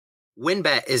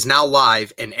WynnBET is now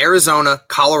live in Arizona,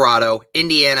 Colorado,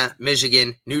 Indiana,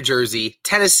 Michigan, New Jersey,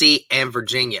 Tennessee, and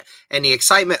Virginia. And the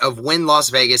excitement of Wynn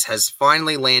Las Vegas has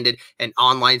finally landed in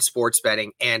online sports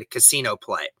betting and casino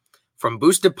play. From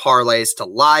boosted parlays to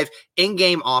live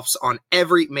in-game offs on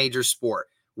every major sport,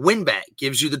 WynnBET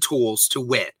gives you the tools to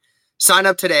win. Sign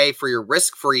up today for your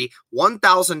risk-free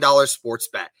 $1,000 sports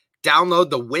bet.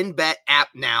 Download the WynnBET app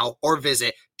now or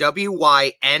visit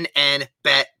wynnbet.com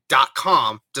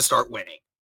to start winning.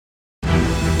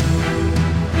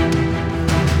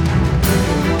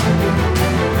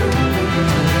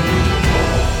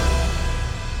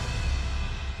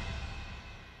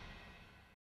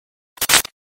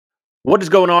 What is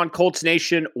going on, Colts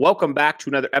Nation? Welcome back to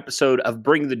another episode of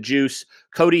Bring the Juice.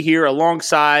 Cody here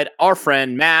alongside our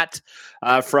friend Matt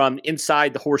from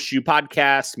Inside the Horseshoe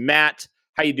Podcast. Matt,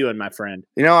 how you doing, my friend?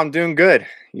 I'm doing good.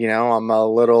 I'm a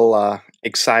little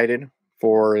excited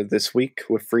for this week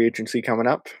with free agency coming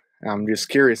up. I'm just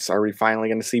curious, are we finally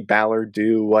going to see Ballard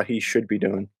do what he should be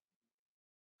doing?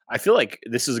 I feel like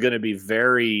this is going to be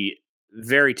very,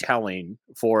 very telling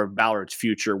for Ballard's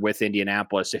future with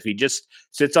Indianapolis. If he just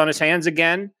sits on his hands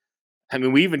again, I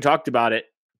mean, we even talked about it.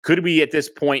 Could we at this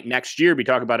point next year be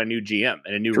talking about a new GM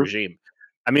and a new regime?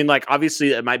 I mean,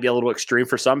 obviously it might be a little extreme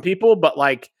for some people, but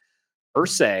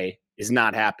Irsay is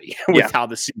not happy with how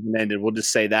the season ended. We'll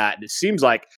just say that. And it seems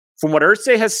like from what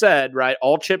Irsay has said, right,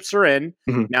 all chips are in.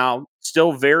 Mm-hmm. Now,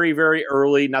 still very, very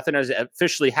early. Nothing has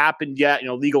officially happened yet.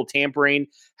 Legal tampering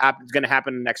is going to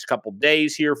happen in the next couple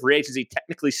days here. Free agency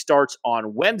technically starts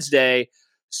on Wednesday.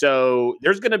 So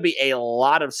there's going to be a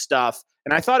lot of stuff.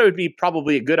 And I thought it would be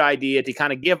probably a good idea to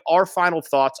kind of give our final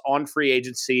thoughts on free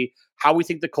agency, how we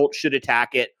think the Colts should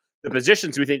attack it, the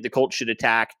positions we think the Colts should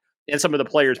attack, and some of the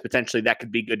players potentially that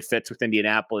could be good fits with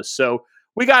Indianapolis. So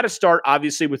we got to start,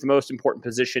 obviously, with the most important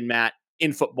position, Matt,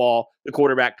 in football, the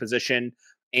quarterback position.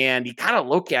 And you kind of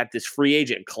look at this free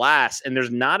agent class, and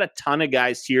there's not a ton of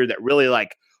guys here that really are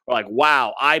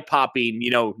wow, eye-popping,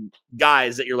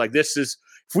 guys that you're like, if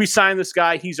we sign this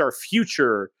guy, he's our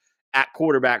future at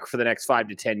quarterback for the next 5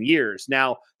 to 10 years.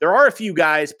 Now, there are a few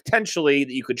guys potentially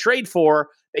that you could trade for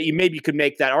that you maybe could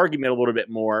make that argument a little bit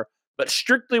more. But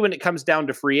strictly when it comes down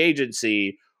to free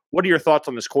agency, what are your thoughts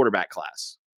on this quarterback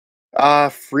class?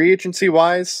 Free agency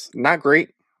wise, not great.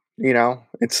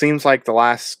 It seems like the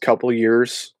last couple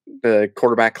years, the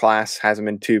quarterback class hasn't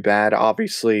been too bad.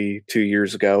 Obviously, 2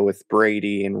 years ago with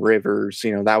Brady and Rivers,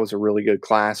 that was a really good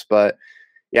class. But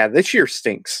yeah, this year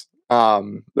stinks.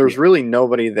 There's really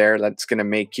nobody there that's going to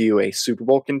make you a Super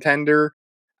Bowl contender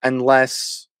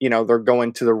unless, they're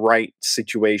going to the right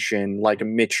situation like a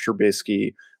Mitch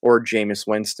Trubisky or Jameis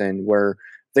Winston, where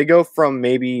they go from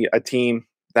maybe a team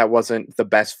that wasn't the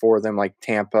best for them, like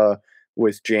Tampa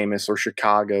with Jameis or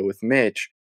Chicago with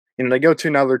Mitch. They go to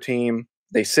another team,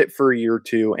 they sit for a year or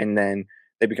two, and then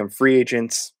they become free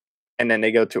agents, and then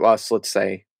they go to us, let's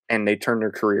say, and they turn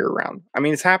their career around. I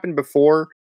mean, it's happened before,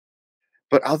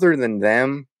 but other than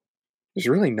them, there's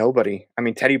really nobody. I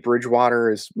mean, Teddy Bridgewater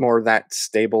is more of that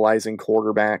stabilizing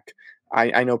quarterback.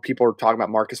 I know people are talking about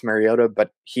Marcus Mariota,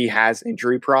 but he has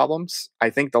injury problems. I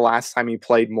think the last time he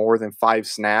played more than 5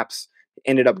 snaps,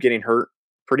 ended up getting hurt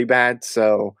pretty bad.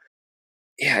 So,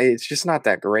 yeah, it's just not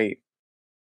that great.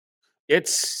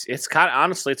 It's kind of,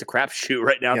 honestly, it's a crapshoot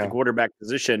right now at the quarterback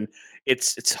position.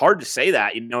 It's hard to say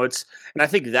that, and I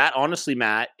think that honestly,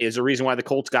 Matt, is a reason why the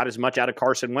Colts got as much out of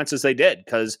Carson Wentz as they did,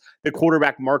 because the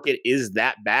quarterback market is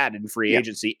that bad in free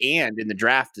agency and in the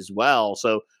draft as well.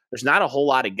 So there's not a whole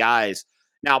lot of guys.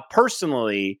 Now,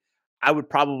 personally, I would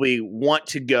probably want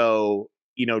to go,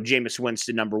 Jameis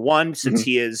Winston number one, since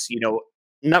he is,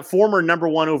 not former number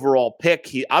 1 overall pick.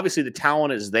 He obviously, the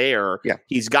talent is there. Yeah.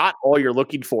 He's got all you're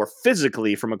looking for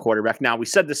physically from a quarterback. Now, we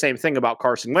said the same thing about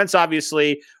Carson Wentz,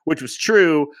 obviously, which was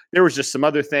true. There was just some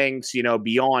other things,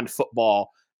 beyond football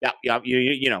that,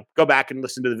 go back and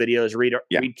listen to the videos, read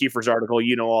Kiefer's article,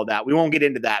 all that. We won't get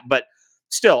into that, but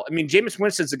still, I mean, Jameis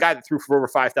Winston's the guy that threw for over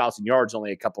 5,000 yards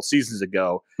only a couple seasons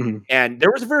ago. Mm-hmm. And there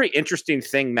was a very interesting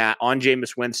thing, Matt, on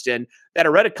Jameis Winston that I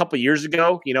read a couple years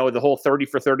ago, the whole 30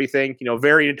 for 30 thing,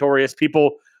 very notorious.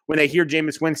 People, when they hear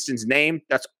Jameis Winston's name,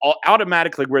 that's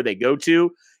automatically where they go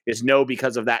to is no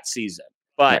because of that season.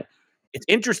 But it's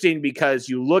interesting because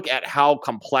you look at how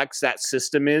complex that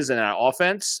system is in an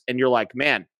offense, and you're like,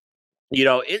 man,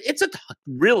 it's a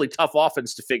really tough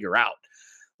offense to figure out.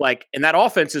 And that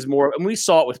offense is more, and we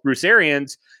saw it with Bruce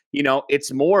Arians,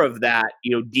 it's more of that,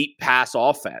 deep pass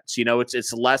offense.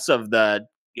 It's less of the,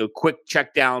 quick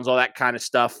checkdowns, all that kind of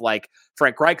stuff like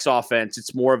Frank Reich's offense.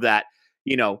 It's more of that,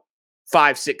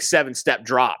 5, 6, 7 step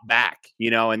drop back,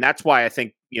 and that's why I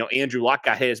think Andrew Luck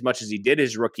got hit as much as he did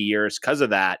his rookie years because of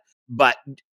that. But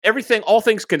all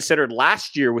things considered,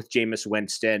 last year with Jameis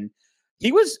Winston,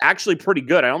 he was actually pretty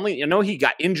good. I know he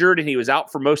got injured and he was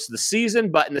out for most of the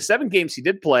season, but in the 7 games he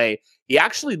did play, he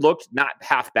actually looked not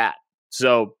half bad.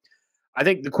 So I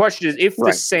think the question is if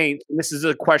the Saints, and this is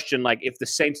a question like if the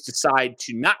Saints decide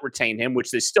to not retain him,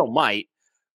 which they still might,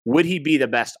 would he be the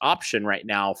best option right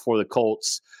now for the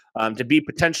Colts to be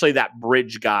potentially that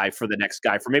bridge guy for the next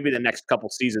guy for maybe the next couple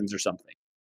seasons or something?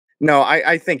 No,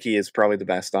 I think he is probably the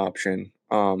best option.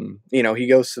 He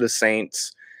goes to the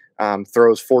Saints,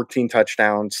 throws 14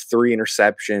 touchdowns, 3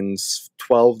 interceptions,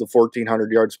 12 to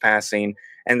 1,400 yards passing,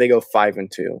 and they go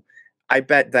 5-2. I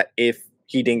bet that if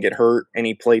he didn't get hurt and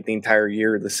he played the entire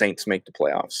year, the Saints make the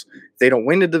playoffs. They don't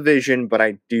win the division, but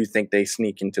I do think they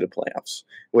sneak into the playoffs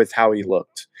with how he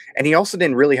looked. And he also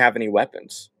didn't really have any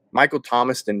weapons. Michael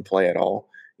Thomas didn't play at all.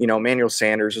 Emmanuel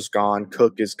Sanders is gone.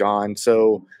 Cook is gone.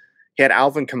 So he had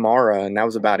Alvin Kamara, and that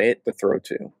was about it to throw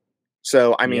to.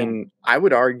 So, I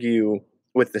would argue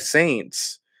with the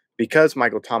Saints, because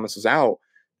Michael Thomas is out,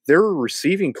 their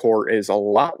receiving core is a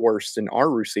lot worse than our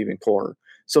receiving core.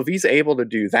 So if he's able to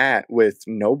do that with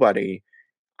nobody,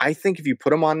 I think if you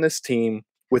put him on this team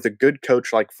with a good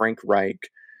coach like Frank Reich,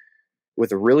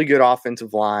 with a really good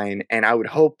offensive line, and I would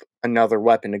hope another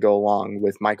weapon to go along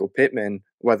with Michael Pittman,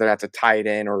 whether that's a tight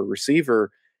end or a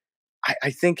receiver,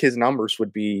 I think his numbers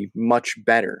would be much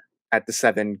better at the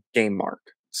 7-game mark.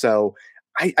 So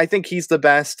I think he's the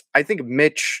best. I think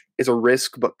Mitch is a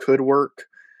risk but could work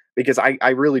because I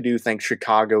really do think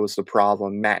Chicago is the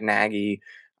problem. Matt Nagy,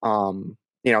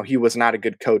 he was not a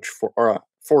good coach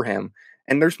for him.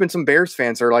 And there's been some Bears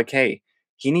fans that are like, hey,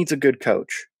 he needs a good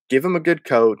coach. Give him a good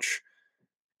coach.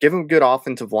 Give him a good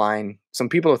offensive line, some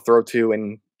people to throw to,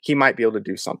 and he might be able to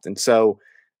do something. So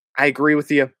I agree with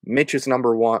you. Mitch is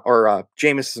number 1, or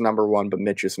Jameis is number 1, but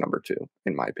Mitch is number 2,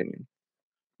 in my opinion.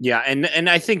 Yeah, and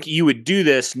I think you would do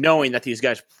this knowing that these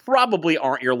guys probably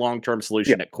aren't your long-term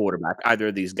solution at quarterback, either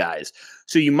of these guys.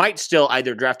 So you might still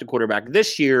either draft a quarterback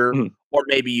this year, or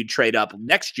maybe you trade up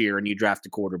next year and you draft a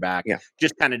quarterback,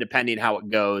 just kind of depending how it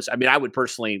goes. I would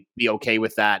personally be okay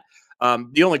with that.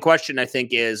 The only question I think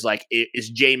is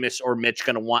is Jameis or Mitch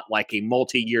going to want like a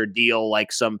multi-year deal,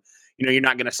 like some, you're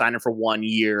not going to sign him for 1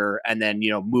 year and then,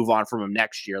 move on from him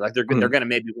next year. Like they're going to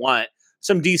maybe want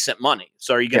some decent money.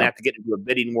 So are you going to have to get into a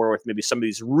bidding war with maybe some of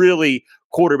these really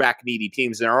quarterback needy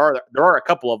teams? There are a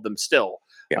couple of them still.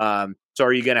 So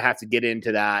are you going to have to get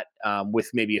into that with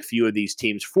maybe a few of these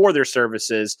teams for their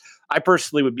services? I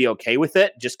personally would be okay with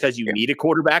it just because you need a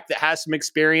quarterback that has some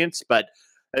experience. But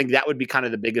I think that would be kind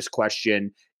of the biggest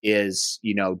question is,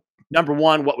 number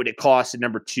 1, what would it cost? And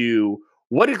number 2,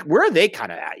 where are they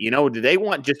kind of at? Do they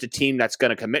want just a team that's going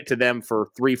to commit to them for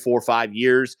 3, 4, 5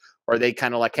 years? Or are they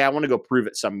kind of like, hey, I want to go prove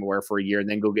it somewhere for a year and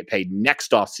then go get paid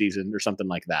next off season or something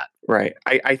like that? Right.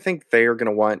 I think they are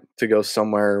going to want to go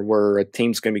somewhere where a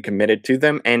team's going to be committed to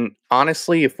them. And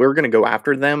honestly, if we're going to go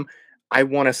after them, I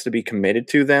want us to be committed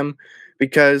to them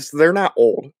because they're not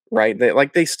old, right?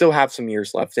 They still have some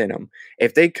years left in them.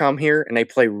 If they come here and they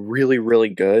play really, really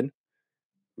good,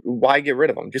 why get rid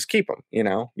of them? Just keep them.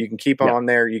 You can keep them on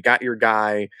there. You got your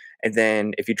guy. And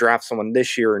then if you draft someone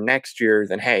this year or next year,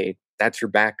 then hey, that's your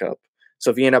backup. So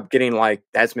if you end up getting like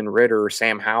Desmond Ridder or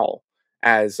Sam Howell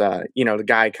as, the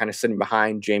guy kind of sitting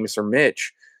behind Jameis or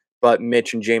Mitch, but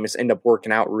Mitch and Jameis end up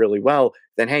working out really well,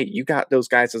 then hey, you got those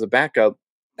guys as a backup.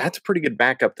 That's a pretty good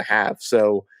backup to have.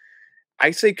 So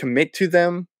I say commit to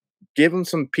them, give them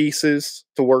some pieces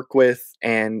to work with.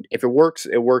 And if it works,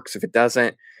 it works. If it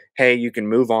doesn't, hey, you can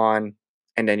move on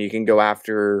and then you can go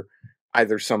after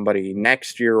either somebody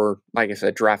next year or, like I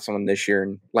said, draft someone this year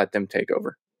and let them take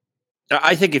over.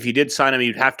 I think if you did sign him,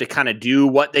 you'd have to kind of do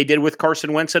what they did with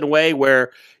Carson Wentz in a way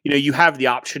where, you have the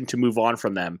option to move on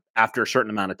from them after a certain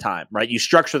amount of time, right? You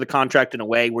structure the contract in a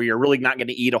way where you're really not going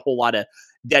to eat a whole lot of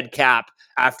dead cap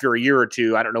after a year or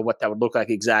two. I don't know what that would look like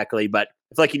exactly, but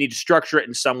I feel like you need to structure it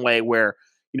in some way where,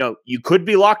 you could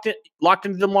be locked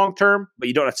into them long term, but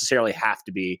you don't necessarily have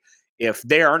to be if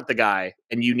they aren't the guy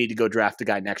and you need to go draft a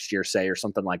guy next year, say, or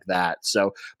something like that.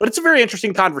 So, but it's a very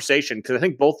interesting conversation because I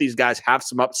think both these guys have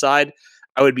some upside.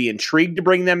 I would be intrigued to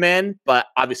bring them in, but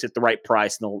obviously at the right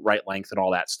price and the right length and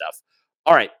all that stuff.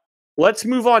 All right, let's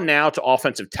move on now to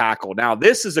offensive tackle. Now,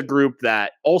 this is a group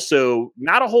that also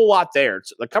not a whole lot there.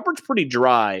 The cupboard's pretty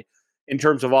dry in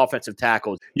terms of offensive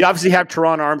tackles. You obviously have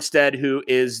Teron Armstead, who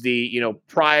is the,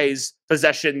 prize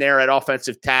possession there at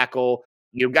offensive tackle.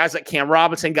 Guys like Cam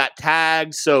Robinson got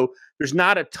tagged, so there's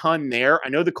not a ton there. I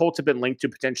know the Colts have been linked to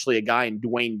potentially a guy in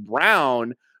Dwayne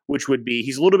Brown, which would be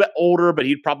he's a little bit older, but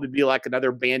he'd probably be like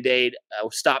another Band-Aid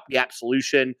stopgap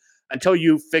solution until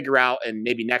you figure out and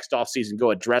maybe next offseason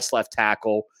go address left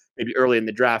tackle, maybe early in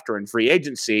the draft or in free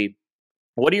agency.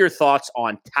 What are your thoughts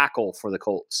on tackle for the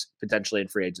Colts potentially in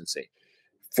free agency?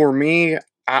 For me,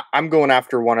 I'm going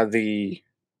after one of the,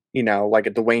 like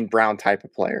a Dwayne Brown type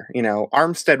of player.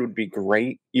 Armstead would be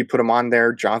great. You put him on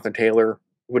there. Jonathan Taylor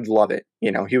would love it.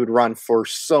 He would run for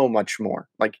so much more,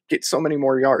 like get so many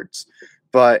more yards.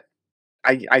 But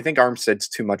I think Armstead's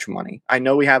too much money. I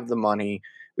know we have the money.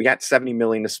 We got $70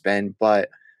 million to spend, but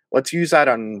let's use that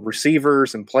on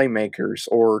receivers and playmakers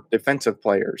or defensive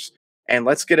players. And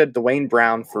let's get a Dwayne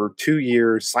Brown for 2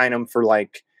 years, sign him for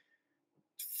like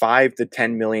 $5 to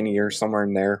 $10 million a year, somewhere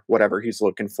in there, whatever he's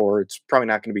looking for. It's probably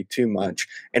not going to be too much.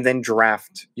 And then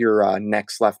draft your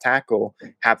next left tackle,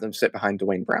 have them sit behind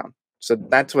Dwayne Brown. So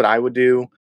that's what I would do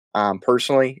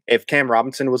personally. If Cam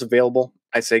Robinson was available,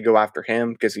 I say go after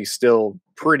him because he's still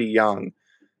pretty young.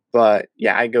 But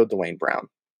yeah, I go Dwayne Brown.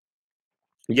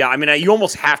 Yeah, I mean, you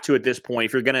almost have to at this point,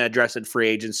 if you're going to address it free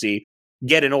agency,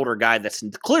 get an older guy that's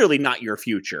clearly not your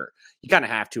future. You kind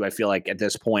of have to, I feel like, at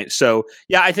this point. So,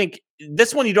 yeah, I think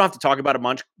this one you don't have to talk about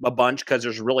a bunch because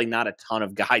there's really not a ton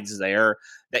of guys there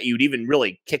that you'd even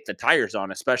really kick the tires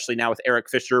on, especially now with Eric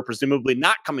Fisher presumably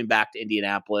not coming back to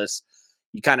Indianapolis.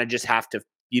 You kind of just have to,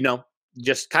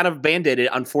 just kind of band-aid it,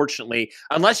 unfortunately,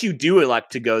 unless you do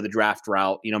elect to go the draft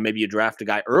route. Maybe you draft a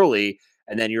guy early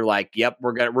and then you're like, yep,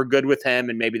 we're good with him.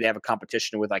 And maybe they have a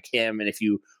competition with like him. And if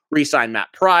you re-sign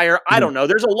Matt Pryor, I don't know.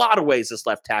 There's a lot of ways this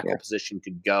left tackle position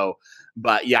could go.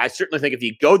 But yeah, I certainly think if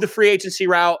you go the free agency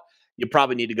route, you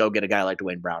probably need to go get a guy like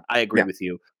Dwayne Brown. I agree with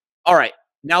you. All right.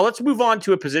 Now let's move on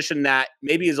to a position that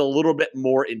maybe is a little bit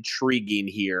more intriguing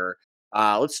here.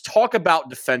 Let's talk about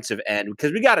defensive end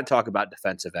because we got to talk about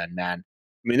defensive end, man.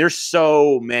 I mean, there's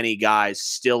so many guys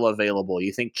still available.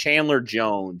 You think Chandler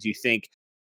Jones, you think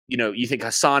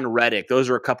Hassan Reddick. Those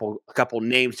are a couple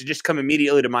names to just come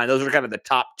immediately to mind. Those are kind of the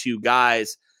top two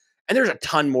guys. And there's a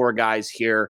ton more guys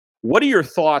here. What are your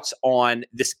thoughts on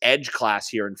this edge class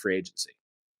here in free agency?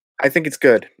 I think it's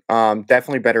good.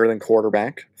 Definitely better than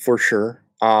quarterback for sure.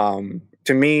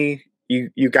 To me,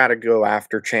 you got to go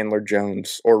after Chandler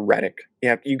Jones or Reddick.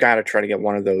 You got to try to get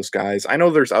one of those guys. I know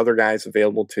there's other guys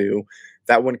available too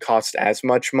that wouldn't cost as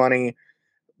much money,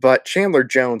 but Chandler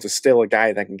Jones is still a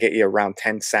guy that can get you around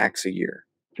 10 sacks a year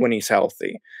when he's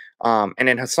healthy. And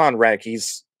then Hassan Reddick,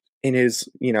 he's in his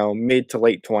mid to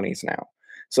late 20s now.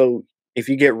 So if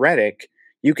you get Reddick,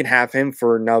 you can have him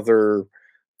for another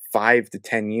 5 to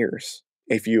 10 years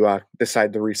if you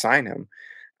decide to re-sign him.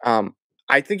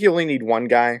 I think you only need one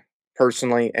guy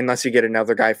personally, unless you get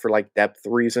another guy for like depth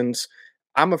reasons.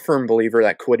 I'm a firm believer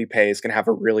that Kwity Paye is going to have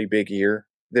a really big year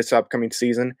this upcoming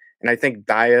season, and I think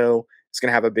Dio is going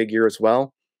to have a big year as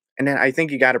well. And then I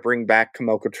think you got to bring back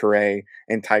Kemoko Turay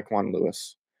and Tyquan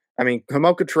Lewis. I mean,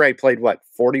 Kemoko Turay played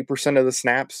 40% of the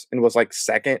snaps and was like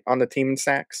second on the team in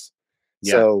sacks.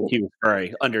 Yeah, so he was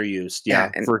very underused.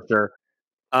 Yeah, for sure.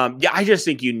 I just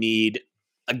think you need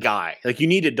a guy, like you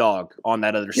need a dog on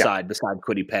that other side beside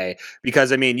Kwity Paye,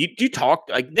 because I mean, you talk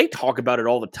like they talk about it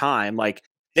all the time. Like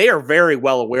they are very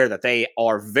well aware that they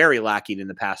are very lacking in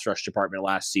the pass rush department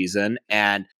last season,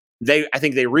 and I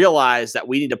think they realize that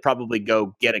we need to probably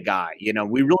go get a guy.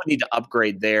 We really need to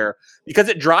upgrade there because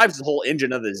it drives the whole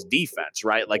engine of this defense,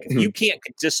 right? Like if you can't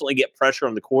consistently get pressure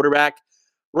on the quarterback,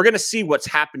 we're going to see what's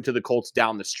happened to the Colts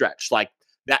down the stretch. Like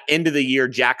that end of the year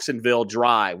Jacksonville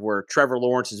drive where Trevor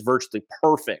Lawrence is virtually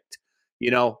perfect,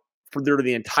 for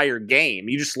the entire game.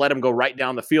 You just let him go right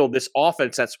down the field. This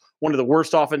offense, that's one of the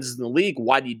worst offenses in the league.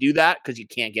 Why do you do that? Because you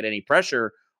can't get any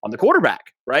pressure on the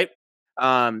quarterback, right?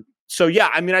 So yeah,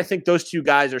 I mean, I think those two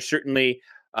guys are certainly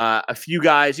a few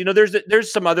guys.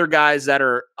 There's some other guys that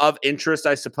are of interest,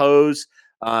 I suppose.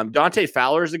 Dante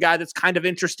Fowler is a guy that's kind of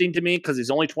interesting to me because he's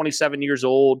only 27 years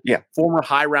old. Yeah. Former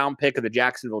high round pick of the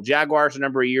Jacksonville Jaguars a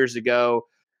number of years ago.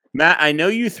 Matt, I know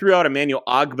you threw out Emmanuel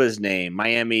Ogba's name,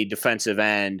 Miami defensive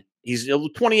end. He's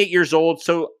 28 years old,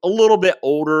 so a little bit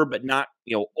older, but not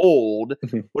old.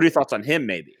 What are your thoughts on him?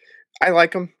 Maybe. I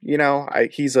like him.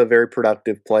 He's a very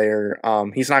productive player.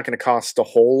 He's not going to cost a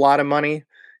whole lot of money.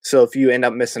 So if you end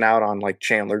up missing out on like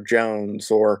Chandler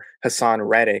Jones or Hassan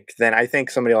Reddick, then I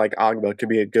think somebody like Ogba could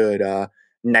be a good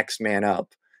next man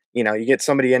up. You get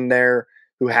somebody in there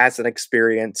who has an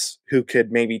experience, who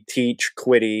could maybe teach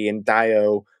Kwity and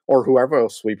Dio or whoever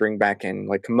else we bring back in,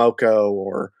 like Kemoko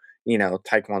or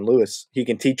Tyquan Lewis. He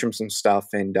can teach them some stuff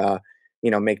and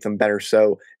make them better.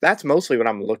 So that's mostly what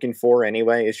I'm looking for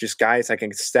anyway. It's just guys that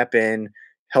can step in,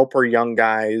 help our young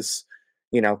guys,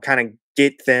 kind of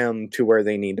get them to where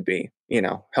they need to be,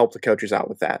 help the coaches out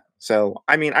with that. So,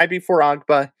 I mean, I'd be for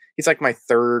Agba. He's like my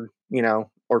third,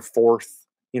 or fourth,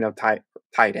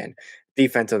 tight end,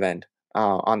 defensive end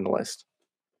on the list.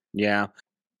 Yeah.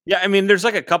 Yeah, I mean, there's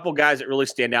like a couple guys that really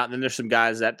stand out, and then there's some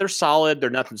guys that they're solid. They're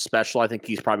nothing special. I think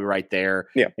he's probably right there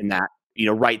in that,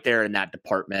 right there in that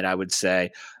department, I would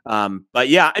say. But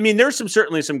yeah, I mean, there's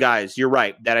certainly some guys, you're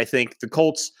right, that I think the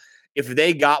Colts, if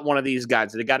they got one of these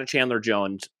guys, they got a Chandler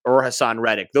Jones or Hassan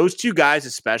Reddick, those two guys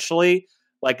especially,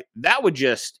 like that would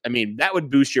that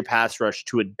would boost your pass rush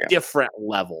to a different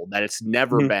level that it's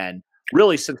never been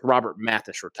really since Robert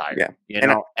Mathis retired.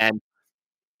 Yeah. And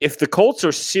if the Colts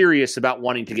are serious about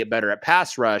wanting to get better at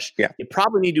pass rush, you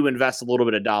probably need to invest a little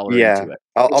bit of dollar into it.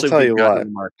 I'll tell you what,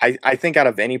 I think out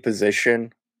of any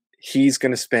position, he's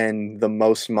going to spend the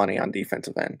most money on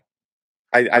defensive end.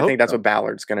 I think that's what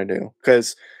Ballard's going to do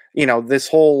because, this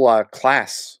whole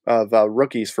class of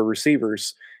rookies for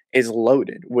receivers is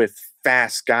loaded with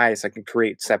fast guys that can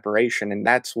create separation, and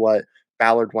that's what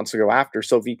Ballard wants to go after.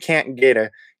 So if you can't get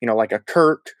like a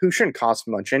Kirk, who shouldn't cost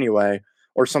much anyway,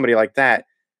 or somebody like that,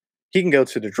 he can go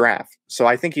to the draft. So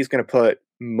I think he's going to put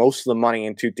most of the money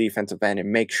into defensive end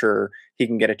and make sure he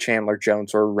can get a Chandler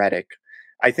Jones or a Reddick.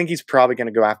 I think he's probably going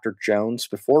to go after Jones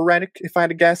before Reddick, if I had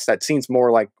to guess. That seems more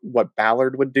like what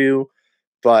Ballard would do.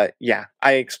 But yeah,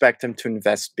 I expect him to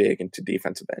invest big into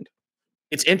defensive end.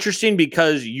 It's interesting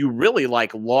because you really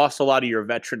lost a lot of your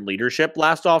veteran leadership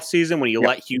last offseason when you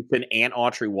let Houston and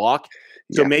Autry walk.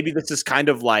 So maybe this is kind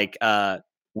of like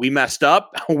we messed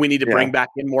up. We need to bring back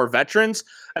in more veterans.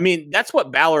 I mean, that's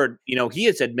what Ballard, he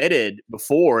has admitted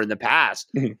before in the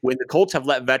past. When the Colts have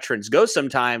let veterans go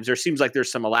sometimes, there seems like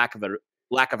there's some lack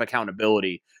of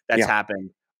accountability that's happened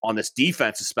on this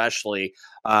defense especially.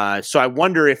 So I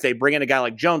wonder if they bring in a guy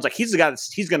like Jones, like he's the guy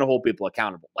he's going to hold people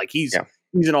accountable. Like he's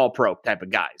an all-pro type of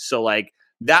guy. So like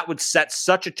that would set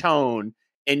such a tone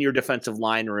in your defensive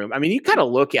line room. I mean, you kind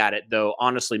of look at it though,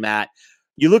 honestly, Matt,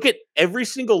 you look at every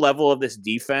single level of this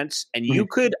defense, and you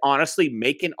could honestly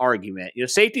make an argument.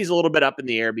 Safety is a little bit up in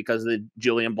the air because of the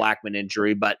Julian Blackmon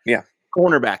injury, but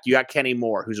cornerback, you got Kenny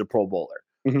Moore, who's a Pro Bowler.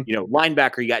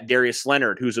 Linebacker, you got Darius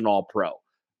Leonard, who's an All-Pro.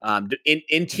 In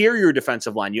interior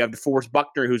defensive line, you have DeForest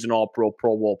Buckner, who's an All-Pro,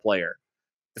 Pro Bowl player.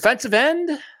 Defensive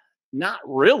end, not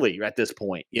really at this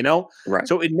point, Right.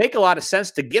 So it'd make a lot of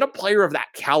sense to get a player of that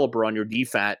caliber on your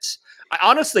defense. I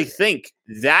honestly think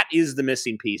that is the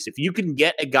missing piece. If you can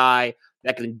get a guy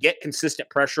that can get consistent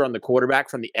pressure on the quarterback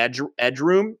from the edge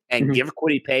room and give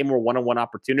Kwity Paye more one-on-one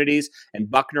opportunities and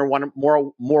Buckner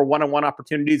more one-on-one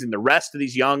opportunities and the rest of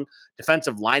these young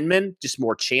defensive linemen just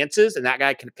more chances, and that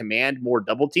guy can command more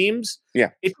double teams,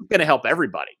 it's going to help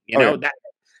everybody. That.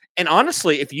 And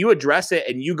honestly, if you address it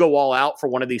and you go all out for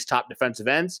one of these top defensive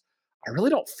ends, I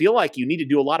really don't feel like you need to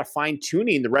do a lot of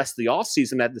fine-tuning the rest of the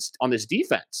offseason on this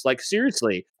defense. Like,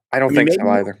 seriously. I don't think so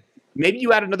either. Maybe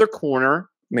you add another corner.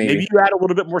 Maybe you add a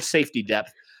little bit more safety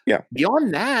depth. Yeah.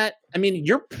 Beyond that, I mean,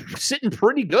 you're sitting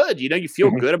pretty good. You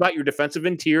feel good about your defensive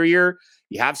interior.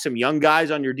 You have some young guys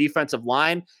on your defensive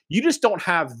line. You just don't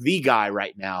have the guy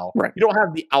right now. Right. You don't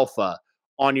have the alpha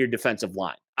on your defensive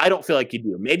line. I don't feel like you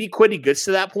do. Maybe Kwity gets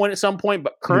to that point at some point,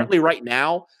 but currently right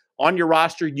now on your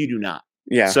roster, you do not.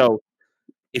 Yeah. So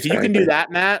if you can do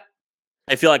that, Matt,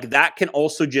 I feel like that can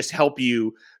also just help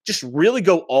you just really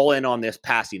go all in on this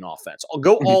passing offense. I'll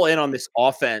go all in on this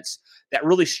offense that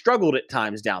really struggled at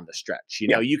times down the stretch.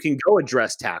 You can go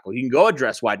address tackle. You can go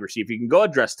address wide receiver. You can go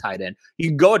address tight end. You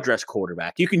can go address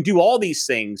quarterback. You can do all these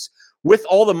things with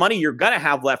all the money you're going to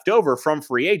have left over from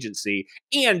free agency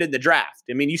and in the draft.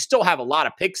 I mean, you still have a lot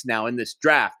of picks now in this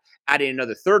draft, adding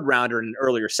another third rounder and an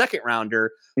earlier second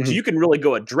rounder. So you can really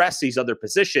go address these other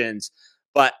positions.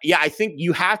 But yeah, I think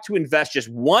you have to invest just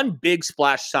one big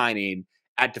splash signing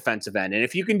at defensive end. And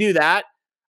if you can do that,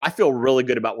 I feel really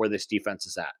good about where this defense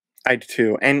is at. I do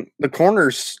too. And the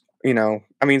corners,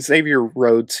 Xavier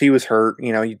Rhodes, he was hurt,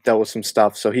 he dealt with some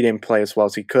stuff, so he didn't play as well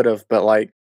as he could have. But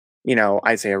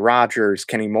Isaiah Rodgers,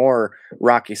 Kenny Moore,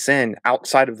 Rocky Sin,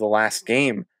 outside of the last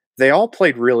game, they all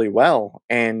played really well.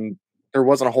 And there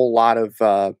wasn't a whole lot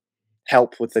of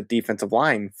help with the defensive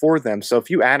line for them. So if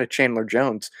you add a Chandler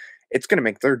Jones, it's going to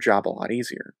make their job a lot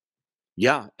easier.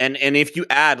 Yeah. And if you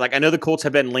add, I know the Colts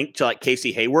have been linked to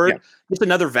Casey Hayward, just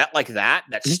another vet like that,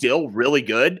 that's still really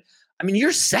good. I mean,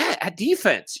 you're set at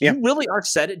defense. You really are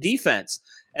set at defense.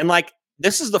 And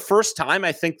this is the first time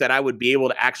I think that I would be able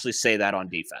to actually say that on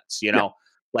defense,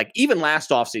 even last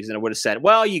offseason, I would have said,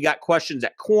 well, you got questions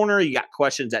at corner, you got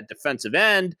questions at defensive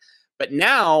end. But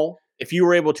now if you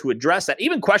were able to address that,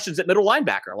 even questions at middle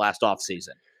linebacker last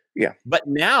offseason, Yeah. But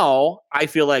now I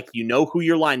feel like you know who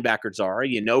your linebackers are.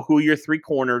 You know who your three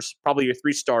corners, probably your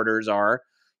three starters are.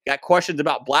 Got questions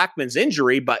about Blackman's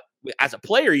injury, but as a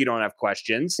player, you don't have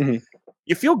questions. Mm-hmm.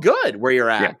 You feel good where you're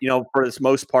at, for this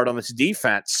most part on this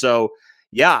defense. So,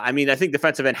 yeah, I mean, I think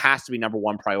defensive end has to be number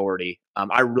one priority.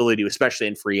 I really do, especially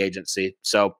in free agency.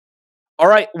 So, all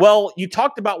right. Well, you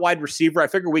talked about wide receiver. I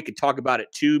figure we could talk about it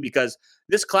too, because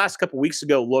this class a couple weeks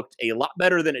ago looked a lot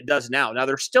better than it does now. Now,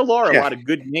 there still are a lot of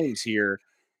good names here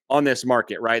on this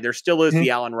market, right? There still is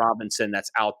the Allen Robinson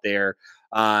that's out there.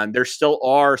 There still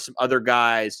are some other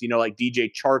guys, like DJ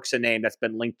Chark's a name that's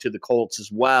been linked to the Colts as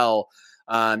well.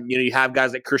 You have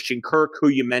guys like Christian Kirk, who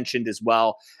you mentioned as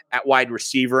well at wide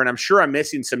receiver. And I'm sure I'm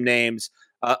missing some names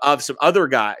of some other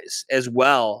guys as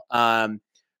well.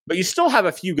 But you still have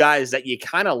a few guys that you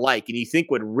kind of like and you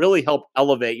think would really help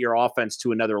elevate your offense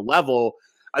to another level.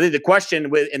 I think the question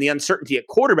and the uncertainty at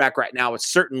quarterback right now is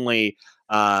certainly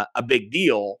a big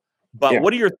deal. But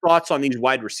what are your thoughts on these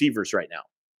wide receivers right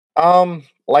now?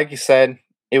 Like you said,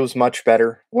 it was much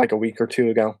better like a week or two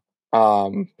ago.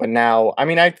 But now, I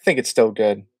mean, I think it's still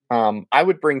good. I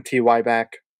would bring TY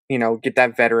back, get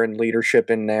that veteran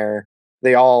leadership in there.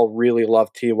 They all really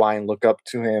love TY and look up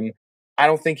to him. I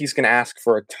don't think he's going to ask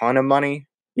for a ton of money.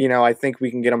 I think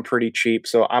we can get him pretty cheap.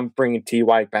 So I'm bringing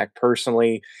TY back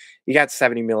personally. He got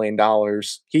 $70 million.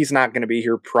 He's not going to be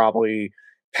here probably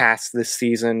past this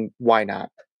season. Why not?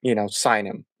 Sign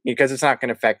him because it's not going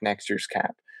to affect next year's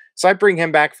cap. So I bring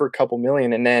him back for a couple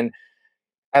million. And then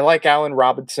I like Allen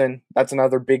Robinson. That's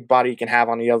another big body you can have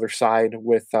on the other side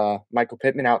with Michael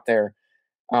Pittman out there.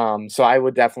 So I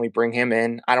would definitely bring him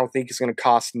in. I don't think he's going to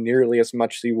cost nearly as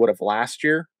much as he would have last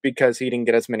year because he didn't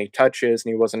get as many touches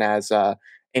and he wasn't as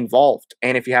involved.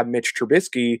 And if you have Mitch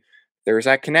Trubisky, there's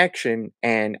that connection.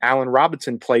 And Allen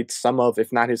Robinson played some of,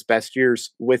 if not his best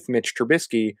years with Mitch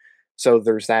Trubisky. So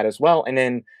there's that as well. And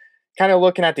then kind of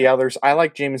looking at the others, I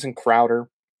like Jamison Crowder.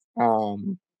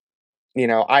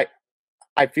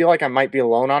 I feel like I might be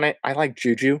alone on it. I like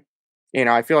Juju.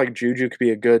 I feel like Juju could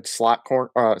be a good slot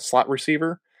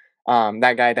receiver.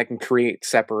 That guy that can create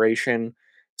separation.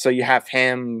 So you have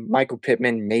him, Michael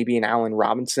Pittman, maybe an Allen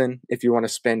Robinson if you want to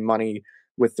spend money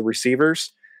with the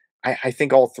receivers. I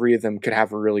think all three of them could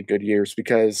have really good years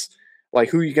because,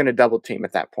 who are you going to double team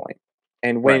at that point?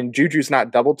 And when Juju's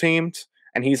not double teamed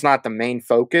and he's not the main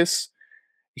focus,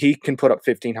 he can put up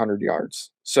 1,500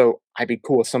 yards. So I'd be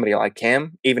cool with somebody like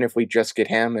him, even if we just get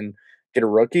him and get a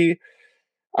rookie.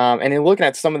 And then looking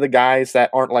at some of the guys that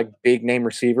aren't like big name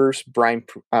receivers, Brian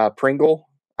Pringle,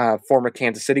 former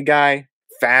Kansas City guy,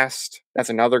 fast. That's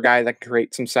another guy that can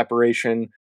create some separation.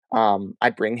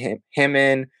 I'd bring him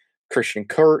in. Christian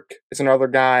Kirk is another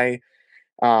guy.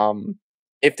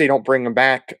 If they don't bring him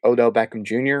back, Odell Beckham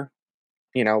Jr.,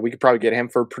 we could probably get him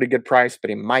for a pretty good price, but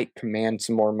he might command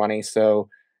some more money. So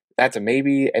that's a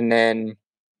maybe. And then,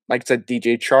 like I said,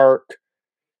 DJ Chark.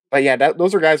 But yeah,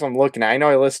 those are guys I'm looking at. I know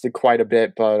I listed quite a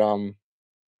bit, but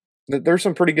there's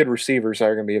some pretty good receivers that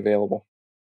are going to be available.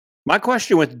 My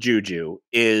question with Juju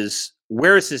is,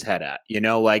 where is his head at?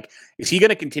 Is he going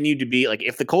to continue to be,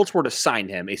 if the Colts were to sign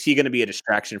him, is he going to be a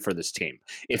distraction for this team?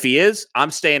 If he is,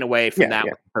 I'm staying away from that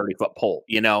 30-foot pole,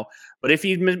 But if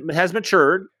he has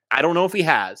matured, I don't know if he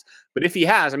has. But if he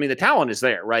has, I mean, the talent is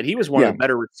there, right? He was one of the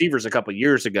better receivers a couple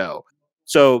years ago.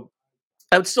 So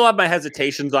I would still have my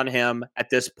hesitations on him at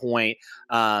this point.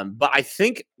 But I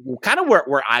think kind of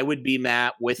where I would be,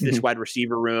 Matt, with this wide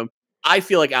receiver room, I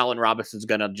feel like Allen Robinson's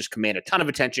going to just command a ton of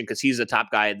attention because he's the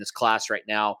top guy in this class right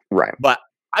now. Right. But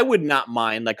I would not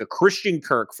mind like a Christian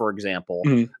Kirk, for example.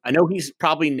 I know he's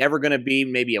probably never going to be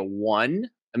maybe a 1.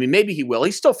 I mean, maybe he will.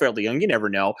 He's still fairly young. You never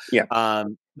know. Yeah.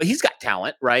 But he's got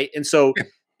talent, right? And so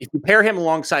if you pair him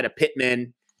alongside a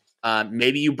Pittman,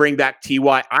 maybe you bring back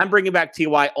TY. I'm bringing back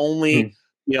TY only,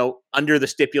 under the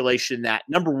stipulation that,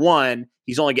 number one,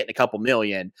 he's only getting a couple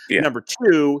million. Yeah. Number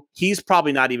two, he's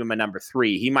probably not even my number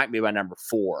 3. He might be my number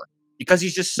 4 because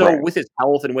he's just so with his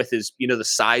health and with his, the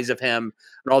size of him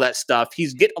and all that stuff,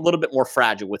 he's getting a little bit more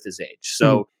fragile with his age.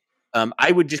 So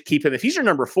I would just keep him. If he's your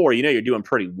number 4, you're doing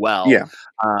pretty well. Yeah.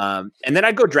 And then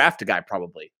I'd go draft a guy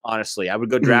probably, honestly. I would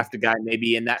go draft a guy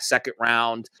maybe in that second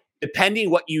round, depending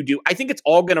what you do. I think it's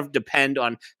all going to depend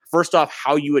on, first off,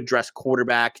 how you address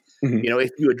quarterback.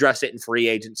 If you address it in free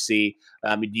agency,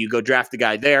 do you go draft a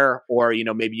guy there, or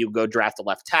maybe you go draft a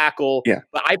left tackle? Yeah.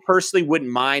 But I personally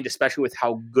wouldn't mind, especially with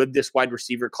how good this wide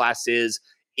receiver class is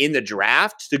in the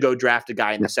draft, to go draft a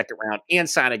guy in the second round and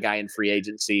sign a guy in free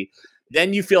agency.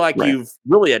 Then you feel like you've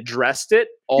really addressed it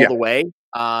all the way,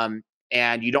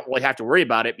 and you don't really have to worry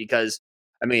about it because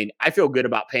I mean, I feel good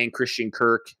about paying Christian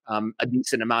Kirk a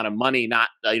decent amount of money, not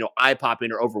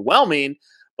eye-popping or overwhelming.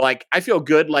 But like, I feel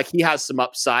good, like he has some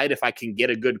upside if I can get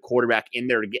a good quarterback in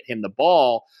there to get him the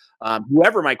ball.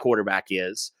 Whoever my quarterback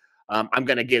is, I'm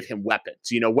going to give him weapons.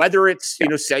 Whether it's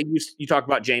say you talk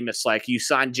about Jameis, like you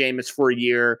signed Jameis for a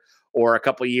year or a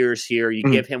couple of years here, you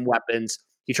give him weapons.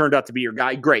 He turned out to be your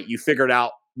guy. Great, you figured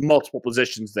out multiple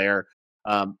positions there.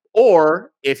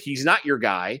 Or if he's not your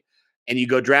guy, and you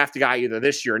go draft a guy either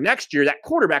this year or next year, that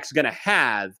quarterback's going to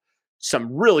have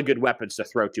some really good weapons to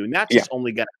throw to. And that's just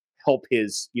only going to help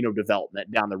his,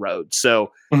 development down the road.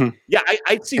 So,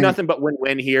 I see nothing but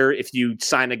win-win here if you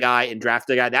sign a guy and draft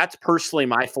a guy. That's personally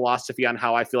my philosophy on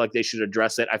how I feel like they should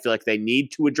address it. I feel like they need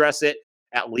to address it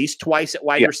at least twice at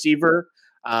wide receiver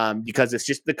because it's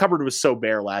just the cupboard was so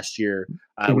bare last year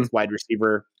with wide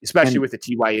receiver, especially with the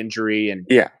TY injury. And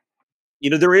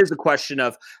there is a question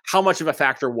of how much of a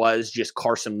factor was just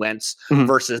Carson Wentz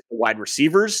versus the wide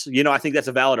receivers. I think that's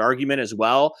a valid argument as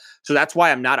well. So that's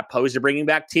why I'm not opposed to bringing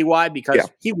back TY because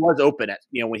he was open at,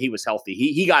 when he was healthy.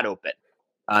 He got open.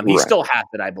 He still has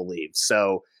it, I believe.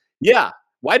 So,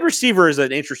 wide receiver is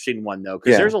an interesting one, though,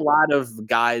 because there's a lot of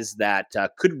guys that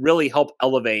could really help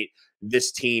elevate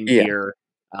this team here.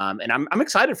 And I'm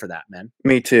excited for that, man.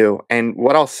 Me too. And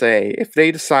what I'll say, if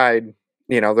they decide –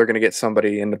 they're going to get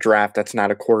somebody in the draft that's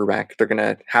not a quarterback. They're going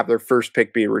to have their first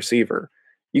pick be a receiver.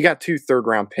 You got 2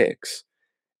 third-round picks.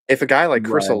 If a guy like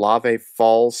Chris Olave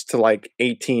falls to like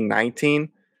 18,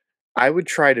 19, I would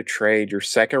try to trade your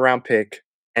second-round pick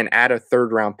and add a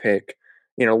third-round pick.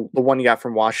 The one you got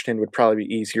from Washington would probably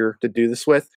be easier to do this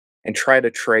with, and try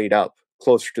to trade up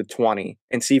closer to 20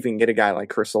 and see if you can get a guy like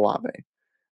Chris Olave.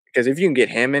 Because if you can get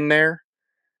him in there,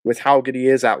 with how good he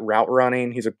is at route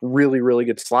running, he's a really, really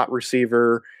good slot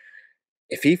receiver.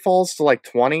 If he falls to like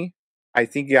 20, I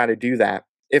think you got to do that.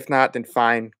 If not, then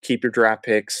fine, keep your draft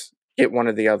picks, get one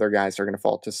of the other guys that are going to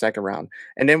fall to second round.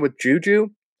 And then with Juju,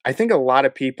 I think a lot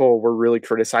of people were really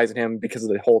criticizing him because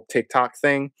of the whole TikTok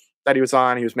thing that he was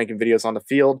on. He was making videos on the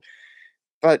field.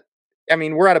 But, I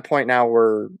mean, we're at a point now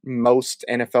where most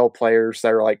NFL players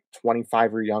that are like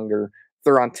 25 or younger,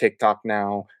 they're on TikTok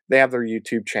now. They have their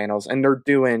YouTube channels, and they're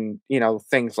doing,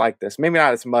 things like this. Maybe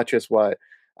not as much as what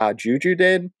Juju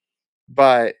did,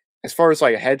 but as far as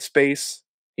like a headspace,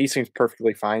 he seems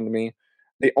perfectly fine to me.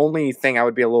 The only thing I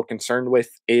would be a little concerned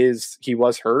with is he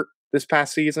was hurt this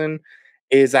past season.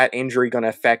 Is that injury going to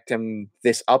affect him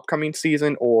this upcoming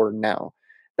season or no?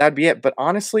 That'd be it. But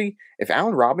honestly, if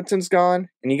Allen Robinson's gone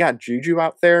and you got Juju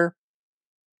out there,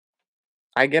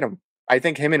 I get him. I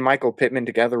think him and Michael Pittman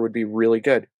together would be really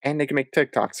good, and they can make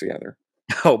TikToks together.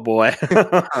 Oh boy,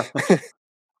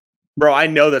 bro! I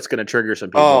know that's going to trigger some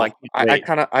people.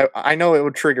 I know it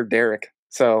would trigger Derek.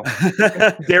 So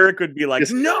Derek would be like,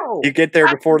 "No!" You get there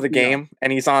before the game,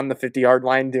 and he's on the 50-yard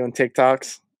line doing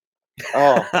TikToks.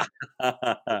 Oh,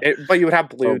 but you would have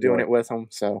Blue doing it with him.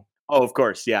 So, of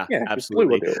course, yeah,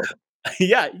 absolutely. Blue will do it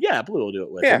with him. Blue will do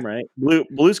it with him, right?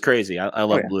 Blue's crazy. I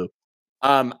love Blue.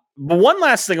 But one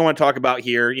last thing I want to talk about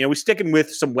here, we're sticking with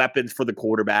some weapons for the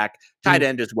quarterback, tight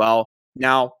end as well.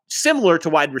 Now, similar to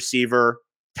wide receiver,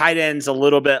 tight end's a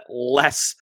little bit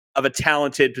less of a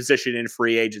talented position in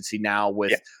free agency now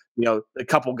with, a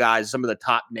couple guys, some of the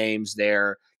top names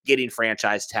there getting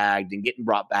franchise tagged and getting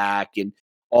brought back and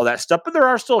all that stuff. But there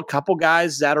are still a couple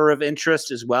guys that are of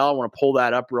interest as well. I want to pull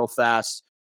that up real fast.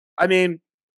 I mean,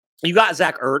 you got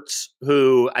Zach Ertz,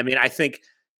 who, I think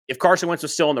if Carson Wentz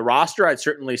was still on the roster, I'd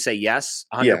certainly say yes,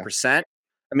 100%. Yeah.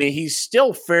 I mean, he's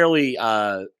still fairly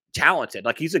talented.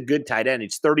 Like, he's a good tight end.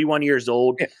 He's 31 years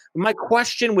old. Yeah. My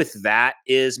question with that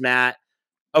is, Matt,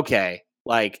 okay,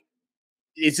 like,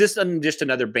 is this just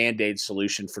another Band-Aid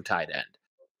solution for tight end?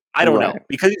 I don't know,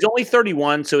 because he's only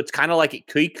 31, so it's kind of like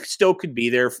he still could be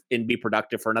there and be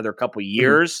productive for another couple of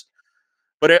years.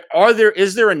 But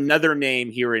is there another name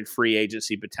here in free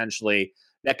agency potentially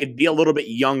that could be a little bit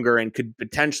younger and could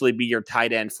potentially be your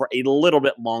tight end for a little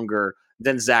bit longer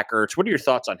than Zach Ertz? What are your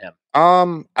thoughts on him?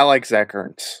 I like Zach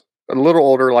Ertz. A little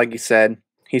older, like you said.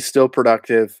 He's still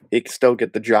productive. He can still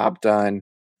get the job done.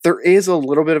 There is a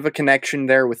little bit of a connection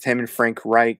there with him and Frank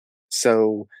Reich.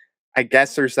 So I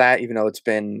guess there's that, even though it's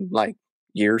been like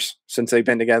years since they've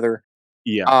been together.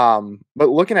 Yeah. But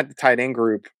looking at the tight end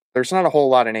group, there's not a whole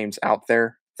lot of names out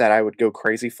there that I would go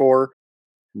crazy for.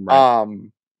 Right.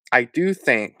 I do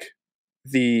think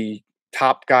the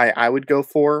top guy I would go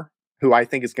for, who I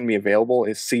think is going to be available,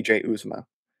 is CJ Uzomah.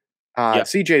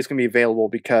 CJ is going to be available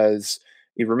because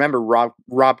you remember Rob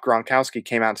Gronkowski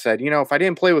came out and said, if I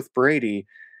didn't play with Brady,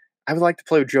 I would like to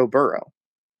play with Joe Burrow.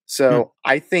 So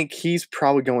I think he's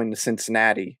probably going to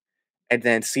Cincinnati. and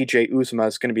then CJ Uzomah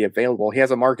is going to be available. He has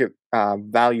a market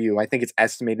value. I think it's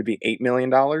estimated to be $8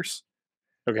 million.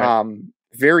 Okay.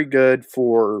 Very good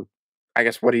for, I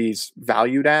guess, what he's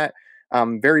valued at.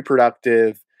 Very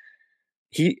productive.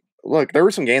 There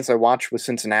were some games I watched with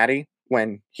Cincinnati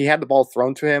when he had the ball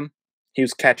thrown to him. He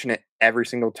was catching it every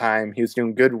single time. He was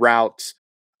doing good routes.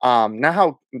 I'm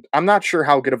not sure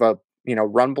how good of a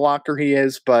run blocker he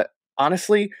is, but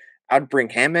honestly, I'd bring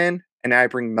him in and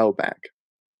I'd bring Mo back.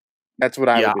 That's what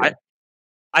I would do.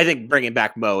 I think bringing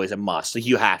back Mo is a must. Like,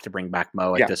 you have to bring back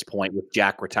Mo at this point with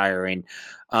Jack retiring.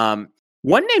 One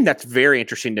name that's very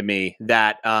interesting to me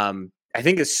that I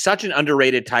think is such an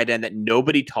underrated tight end that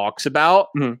nobody talks about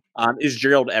is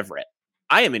Gerald Everett.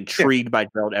 I am intrigued by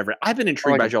Gerald Everett. I've been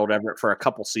intrigued by Gerald Everett for a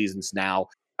couple seasons now.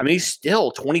 I mean, he's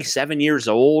still 27 years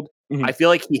old. I feel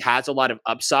like he has a lot of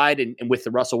upside, and with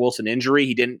the Russell Wilson injury,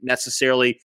 he didn't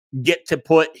necessarily get to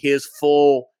put his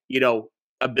full,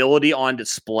 ability on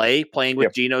display playing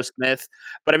with Geno Smith.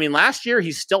 But I mean, last year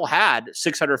he still had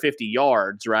 650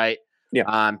 yards, right?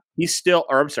 Yeah.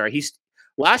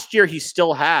 Last year he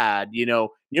still had,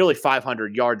 nearly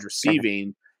 500 yards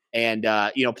receiving and,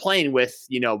 playing with,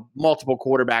 multiple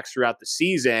quarterbacks throughout the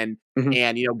season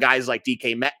and, guys like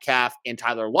DK Metcalf and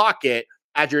Tyler Lockett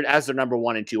as their number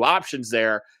 1 and 2 options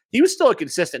there. He was still a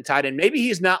consistent tight end. Maybe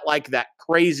he's not like that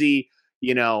crazy,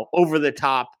 over the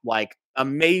top, like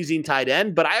amazing tight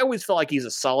end, but I always feel like he's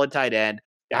a solid tight end.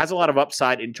 It has a lot of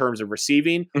upside in terms of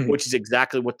receiving, which is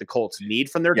exactly what the Colts need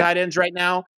from their tight ends right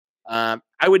now. I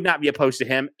would not be opposed to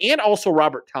him. And also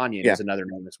Robert Tonyan is another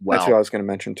name as well. That's what I was going to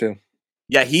mention too.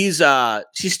 Yeah, he's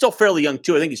still fairly young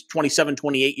too. I think he's 27,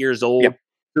 28 years old. Yep.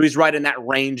 So he's right in that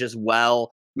range as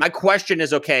well. My question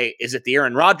is, okay, is it the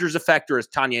Aaron Rodgers effect, or is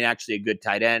Tonyan actually a good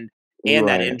tight end? And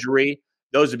that injury,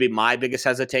 those would be my biggest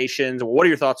hesitations. What are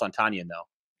your thoughts on Tonyan though?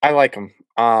 I like him.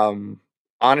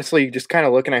 Honestly, just kind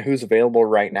of looking at who's available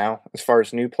right now as far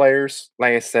as new players.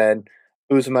 Like I said,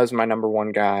 Uzomah is my number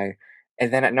 1 guy.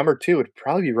 And then at number 2 would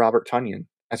probably be Robert Tonyan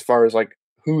as far as like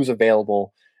who's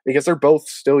available, because they're both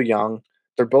still young.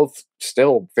 They're both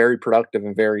still very productive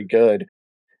and very good.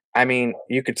 I mean,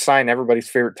 you could sign everybody's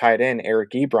favorite tight end,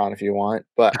 Eric Ebron, if you want,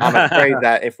 but I'm afraid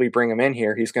that if we bring him in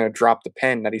here, he's going to drop the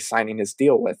pen that he's signing his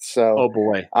deal with. So, oh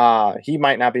boy, he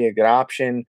might not be a good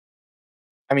option.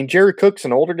 I mean, Jared Cook's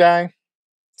an older guy,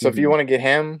 so if you want to get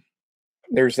him,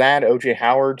 there's that. OJ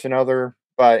Howard's another,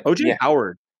 but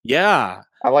Howard,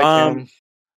 I like him.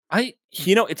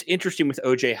 It's interesting with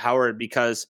OJ Howard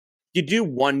because you do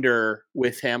wonder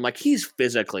with him, like he's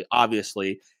physically,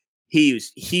 obviously,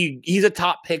 he's a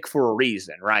top pick for a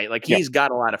reason, right? Like he's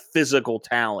got a lot of physical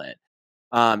talent.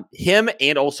 Him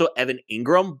and also Evan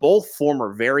Ingram, both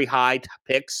former very high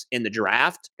picks in the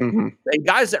draft, and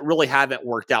guys that really haven't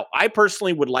worked out. I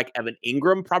personally would like Evan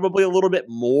Ingram probably a little bit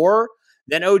more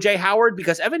than OJ Howard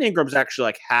because Evan Ingram's actually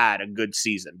like had a good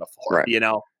season before, right.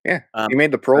 Yeah. He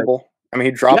made the Pro Bowl. I mean,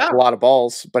 he dropped a lot of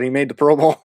balls, but he made the Pro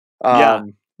Bowl.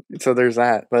 So there's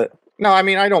that. But no, I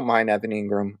mean, I don't mind Evan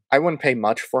Ingram. I wouldn't pay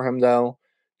much for him though,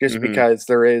 just because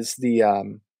there is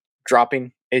the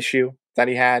dropping issue that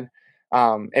he had.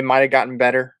 It might have gotten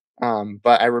better,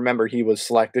 but I remember he was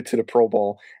selected to the Pro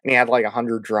Bowl and he had like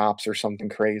 100 drops or something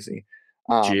crazy,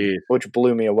 which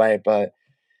blew me away. But,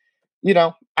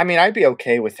 I mean, I'd be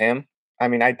okay with him. I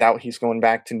mean, I doubt he's going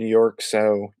back to New York,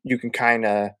 so you can kind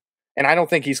of – and I don't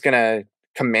think he's going to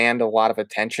command a lot of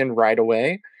attention right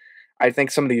away. I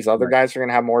think some of these other guys are going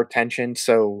to have more attention,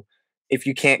 so if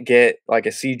you can't get like a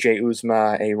CJ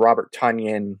Uzomah, a Robert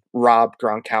Tonyan, Rob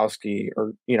Gronkowski,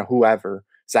 or, whoever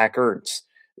 – Zach Ertz,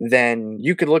 then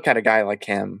you could look at a guy like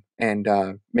him and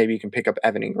maybe you can pick up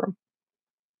Evan Ingram.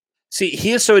 See,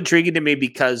 he is so intriguing to me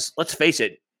because let's face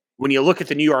it, when you look at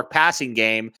the New York passing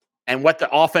game and what the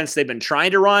offense they've been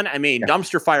trying to run, I mean,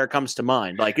 dumpster fire comes to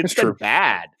mind. Like it's been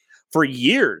bad for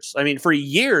years. I mean, for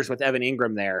years with Evan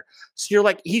Ingram there. So you're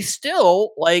like, he's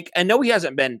still like, I know he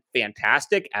hasn't been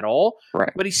fantastic at all,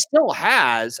 but he still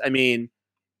has, I mean,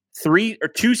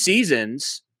 2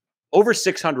 seasons over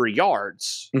 600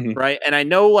 yards, right? And I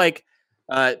know like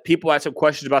people had some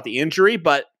questions about the injury,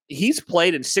 but he's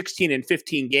played in 16 and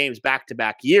 15 games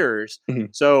back-to-back years.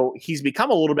 So he's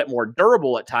become a little bit more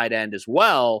durable at tight end as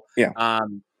well. Yeah.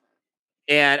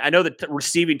 And I know that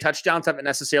receiving touchdowns haven't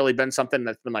necessarily been something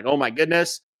that's been like, oh my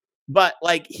goodness, but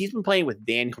like he's been playing with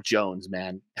Daniel Jones,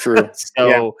 man. True.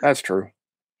 So that's true.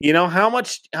 How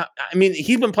much, I mean,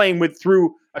 he's been playing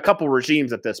through a couple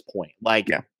regimes at this point. Like,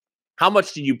 how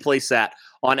much do you place that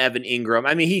on Evan Ingram?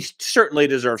 I mean, he certainly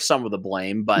deserves some of the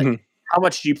blame, but how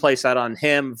much do you place that on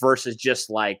him versus just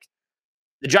like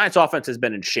the Giants offense has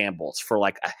been in shambles for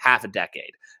like a half a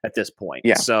decade at this point.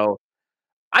 Yeah. So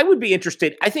I would be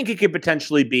interested. I think he could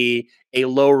potentially be a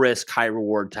low risk, high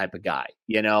reward type of guy,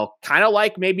 kind of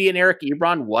like maybe an Eric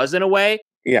Ebron was in a way.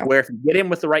 Yeah. Where if you get him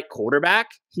with the right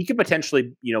quarterback, he could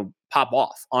potentially, pop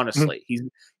off, honestly. Mm-hmm.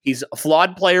 He's a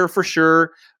flawed player for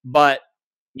sure, but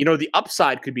the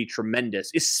upside could be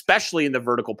tremendous, especially in the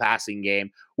vertical passing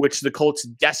game, which the Colts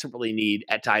desperately need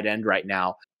at tight end right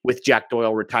now with Jack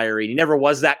Doyle retiring. He never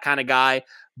was that kind of guy,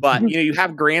 but you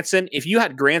have Granson. If you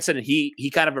had Granson and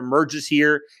he kind of emerges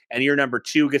here and your number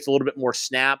 2 gets a little bit more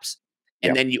snaps,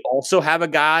 and then you also have a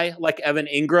guy like Evan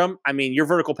Ingram, I mean, your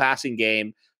vertical passing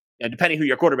game, depending who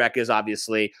your quarterback is,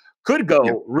 obviously, could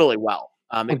go really well.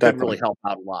 It could really help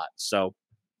out a lot. So,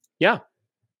 yeah.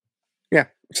 Yeah,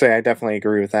 I definitely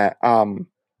agree with that.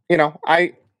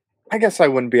 I guess I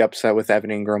wouldn't be upset with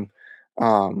Evan Ingram.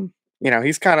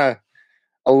 He's kind of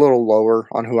a little lower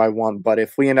on who I want, but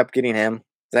if we end up getting him,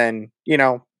 then,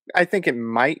 I think it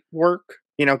might work,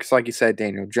 because like you said,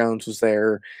 Daniel Jones was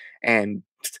there. And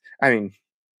I mean,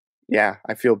 yeah,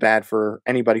 I feel bad for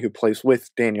anybody who plays with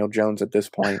Daniel Jones at this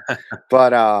point.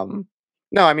 But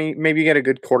no, I mean, maybe you get a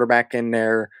good quarterback in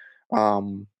there,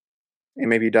 and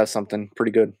maybe he does something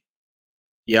pretty good.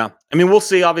 Yeah. I mean, we'll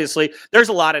see. Obviously, there's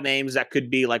a lot of names that could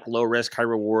be like low risk, high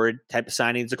reward type of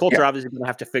signings. The Colts are obviously going to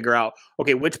have to figure out,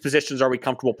 okay, which positions are we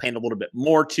comfortable paying a little bit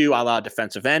more to, a la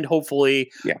defensive end,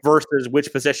 hopefully, versus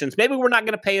which positions maybe we're not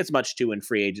going to pay as much to in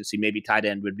free agency. Maybe tight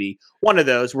end would be one of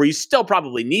those where you still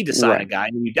probably need to sign a guy.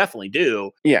 I mean, you definitely do.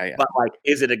 Yeah. But like,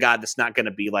 is it a guy that's not going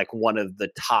to be like one of the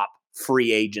top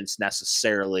free agents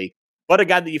necessarily, but a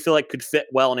guy that you feel like could fit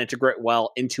well and integrate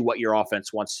well into what your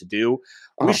offense wants to do?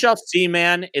 We shall see,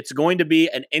 man. It's going to be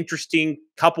an interesting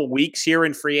couple weeks here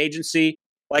in free agency.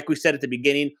 Like we said at the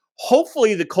beginning,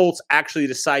 hopefully the Colts actually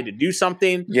decide to do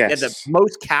something. Yes. They have the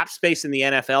most cap space in the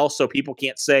NFL, so people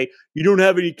can't say, you don't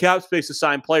have any cap space to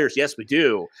sign players. Yes, we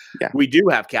do. Yeah. We do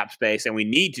have cap space, and we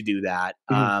need to do that,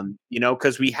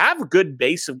 because we have a good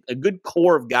base, a good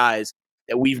core of guys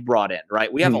that we've brought in,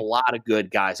 right? We have a lot of good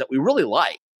guys that we really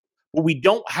like. What we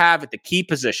don't have at the key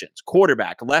positions,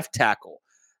 quarterback, left tackle,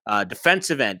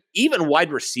 defensive end, even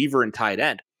wide receiver and tight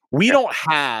end, we don't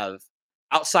have,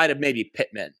 outside of maybe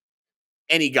Pittman,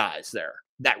 any guys there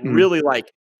that really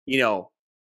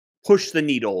push the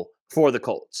needle for the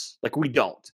Colts. Like, we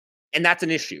don't. And that's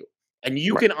an issue. And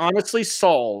you can honestly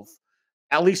solve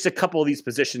at least a couple of these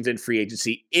positions in free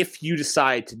agency if you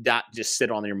decide to not just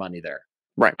sit on your money there.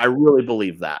 Right. I really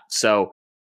believe that. So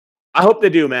I hope they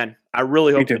do, man. I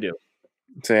really hope they do.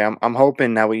 So I'm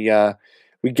hoping that we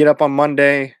get up on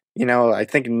Monday. I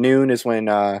think noon is when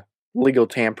legal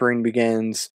tampering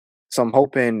begins. So I'm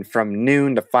hoping from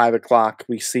noon to 5 o'clock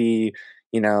we see,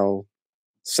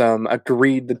 some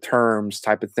agreed to terms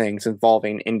type of things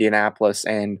involving Indianapolis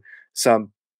and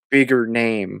some bigger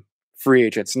name free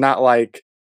agents. Not like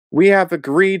we have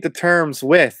agreed to terms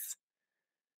with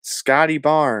Scotty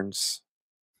Barnes,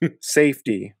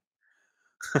 safety.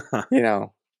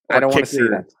 I don't want to see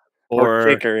that. Or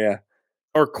kicker, yeah.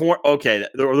 Or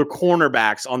the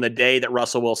cornerbacks on the day that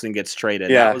Russell Wilson gets traded.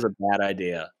 Yeah. That was a bad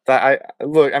idea.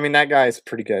 That guy is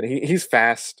pretty good. He's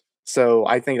fast, so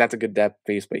I think that's a good depth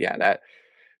piece. But yeah, that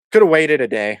could have waited a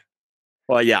day.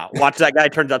 Well, yeah. Watch that guy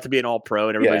turns out to be an all-pro,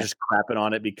 and everybody's just crapping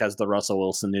on it because the Russell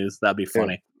Wilson news. That'd be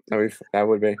funny. Yeah, that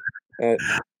would be. He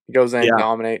goes in and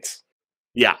dominates.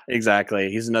 Yeah, exactly.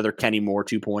 He's another Kenny Moore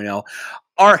 2.0.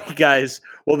 All right, guys.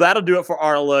 Well, that'll do it for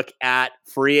our look at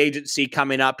free agency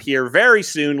coming up here very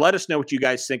soon. Let us know what you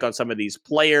guys think on some of these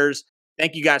players.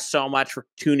 Thank you guys so much for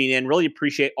tuning in. Really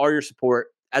appreciate all your support.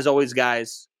 As always,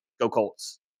 guys, go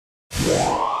Colts.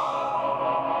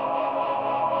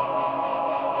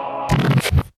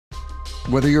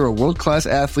 Whether you're a world-class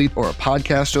athlete or a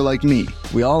podcaster like me,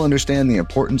 we all understand the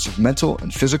importance of mental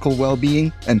and physical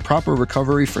well-being and proper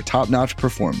recovery for top-notch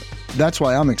performance. That's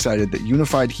why I'm excited that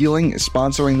Unified Healing is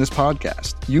sponsoring this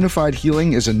podcast. Unified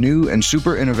Healing is a new and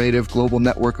super innovative global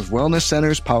network of wellness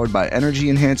centers powered by Energy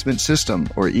Enhancement System,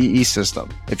 or EE System.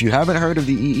 If you haven't heard of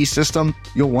the EE System,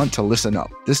 you'll want to listen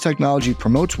up. This technology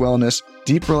promotes wellness,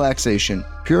 deep relaxation,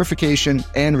 purification,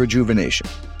 and rejuvenation.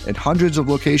 At hundreds of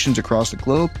locations across the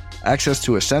globe, access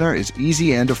to a center is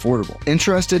easy and affordable.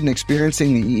 Interested in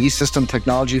experiencing the EE System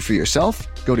technology for yourself?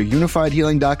 Go to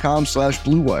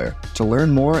unifiedhealing.com/bluewire to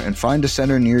learn more and find a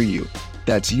center near you.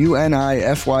 That's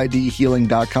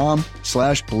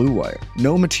unifydhealing.com/bluewire.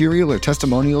 No material or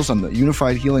testimonials on the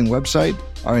Unified Healing website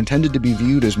are intended to be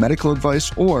viewed as medical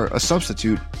advice or a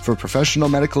substitute for professional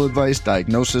medical advice,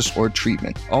 diagnosis, or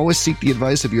treatment. Always seek the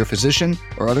advice of your physician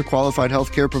or other qualified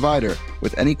healthcare provider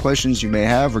with any questions you may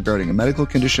have regarding a medical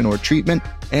condition or treatment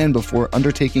and before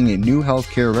undertaking a new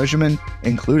healthcare regimen,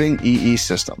 including EE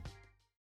System.